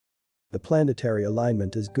The planetary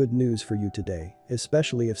alignment is good news for you today,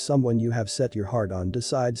 especially if someone you have set your heart on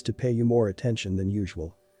decides to pay you more attention than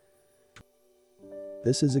usual.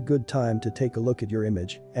 This is a good time to take a look at your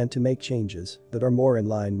image and to make changes that are more in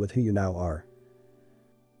line with who you now are.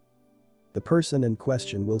 The person in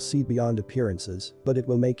question will see beyond appearances, but it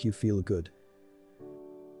will make you feel good.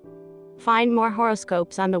 Find more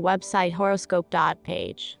horoscopes on the website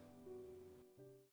horoscope.page.